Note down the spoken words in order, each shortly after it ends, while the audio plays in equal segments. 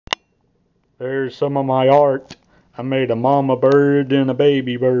There's some of my art. I made a mama bird and a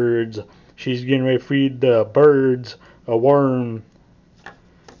baby birds. She's getting ready to feed the birds a worm.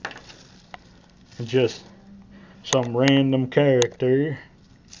 Just some random character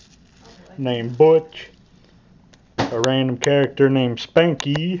named Butch, a random character named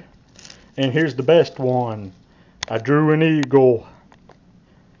Spanky, and here's the best one. I drew an eagle,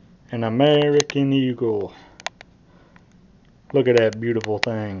 an American eagle. Look at that beautiful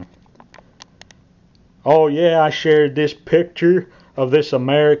thing. Oh yeah, I shared this picture of this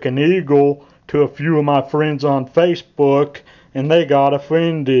American eagle to a few of my friends on Facebook, and they got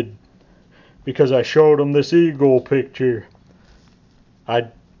offended because I showed them this eagle picture. I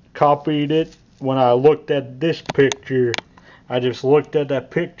copied it when I looked at this picture. I just looked at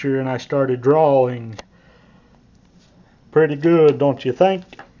that picture and I started drawing. Pretty good, don't you think?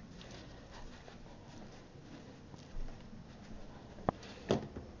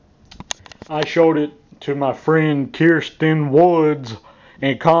 I showed it to my friend Kirsten Woods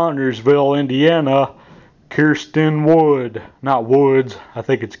in Connersville, Indiana. Kirsten Wood, not Woods. I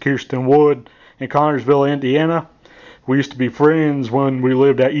think it's Kirsten Wood in Connersville, Indiana. We used to be friends when we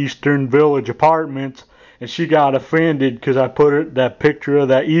lived at Eastern Village Apartments, and she got offended because I put that picture of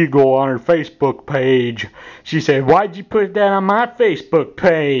that eagle on her Facebook page. She said, "Why'd you put that on my Facebook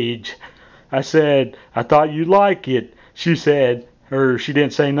page?" I said, "I thought you'd like it." She said, or she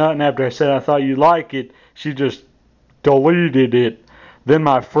didn't say nothing after I said I thought you'd like it. She just deleted it. Then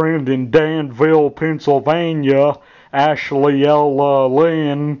my friend in Danville, Pennsylvania, Ashley Ella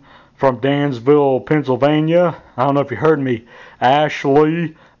Lynn from Dansville, Pennsylvania. I don't know if you heard me.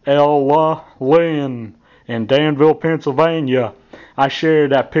 Ashley Ella Lynn in Danville, Pennsylvania. I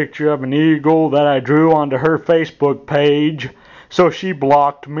shared that picture of an eagle that I drew onto her Facebook page, so she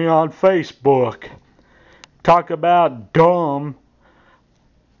blocked me on Facebook. Talk about dumb.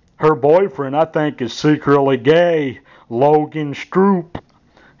 Her boyfriend, I think, is secretly gay. Logan Stroop.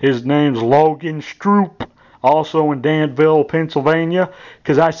 His name's Logan Stroop. Also in Danville, Pennsylvania.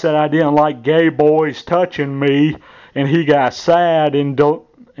 Because I said I didn't like gay boys touching me. And he got sad and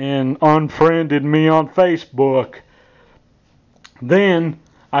unfriended me on Facebook. Then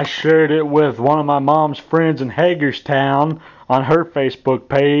I shared it with one of my mom's friends in Hagerstown on her Facebook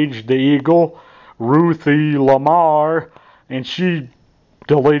page, the Eagle, Ruthie Lamar. And she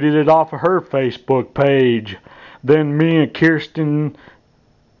deleted it off of her Facebook page. Then me and Kirsten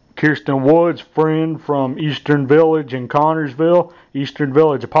Woods' friend from Eastern Village in Connersville, Eastern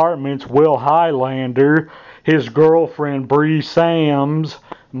Village Apartments, Will Highlander, his girlfriend Bree Sams,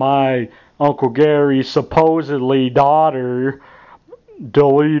 my Uncle Gary's supposedly daughter,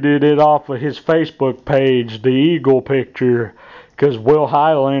 deleted it off of his Facebook page, the eagle picture, because Will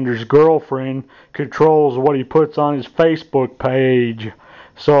Highlander's girlfriend controls what he puts on his Facebook page.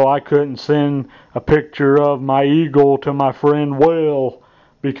 So I couldn't send a picture of my eagle to my friend Will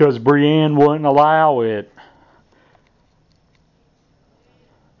because Brienne wouldn't allow it.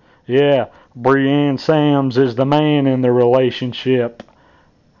 Yeah, Brienne Sams is the man in the relationship.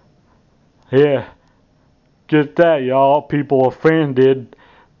 Yeah, get that, y'all. People offended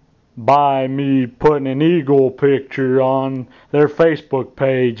by me putting an eagle picture on their Facebook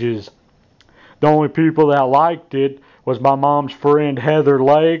pages. The only people that liked it was my mom's friend Heather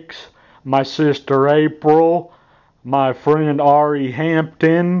Lakes, my sister April, my friend Ari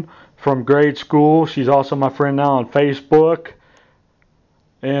Hampton from grade school. She's also my friend now on Facebook.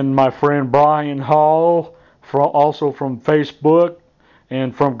 And my friend Brian Hall, also from Facebook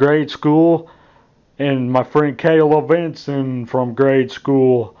and from grade school. And my friend Kayla Vinson from grade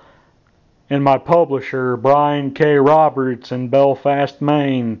school. And my publisher, Brian K. Roberts in Belfast,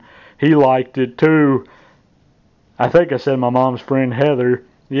 Maine. He liked it too. I think I said my mom's friend Heather.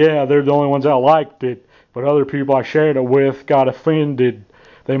 Yeah, they're the only ones that liked it. But other people I shared it with got offended.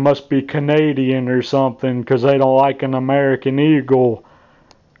 They must be Canadian or something because they don't like an American eagle.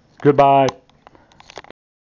 Goodbye.